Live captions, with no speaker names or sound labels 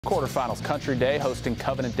Quarterfinals, Country Day hosting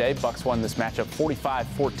Covenant Day. Bucks won this matchup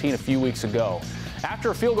 45-14 a few weeks ago. After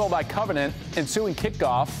a field goal by Covenant, ensuing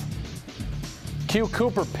kickoff, Q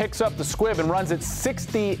Cooper picks up the squib and runs it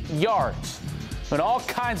 60 yards. And all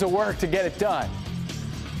kinds of work to get it done.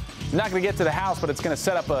 Not going to get to the house, but it's going to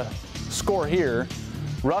set up a score here.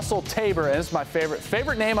 Russell Tabor, and this is my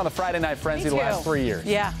favorite name on the Friday Night Frenzy the last 3 years.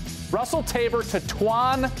 Yeah. Russell Tabor to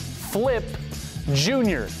Twan Flip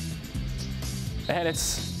Jr. And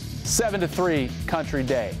it's 7-3 Country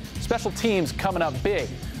Day. Special teams coming up big.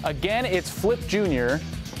 Again, it's Flip Jr.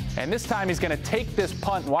 And this time he's going to take this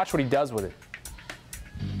punt and watch what he does with it.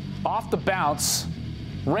 Off the bounce,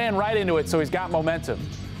 ran right into it, so he's got momentum.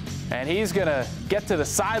 And he's going to get to the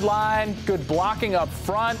sideline. Good blocking up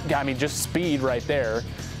front. I mean, just speed right there.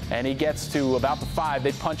 And he gets to about the 5.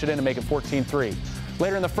 They punch it in to make it 14-3.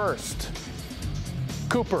 Later in the first,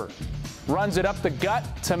 Cooper runs it up the gut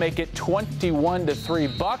to make it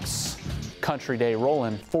 21-3 Bucks. Country Day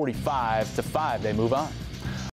rolling 45-5. They move on.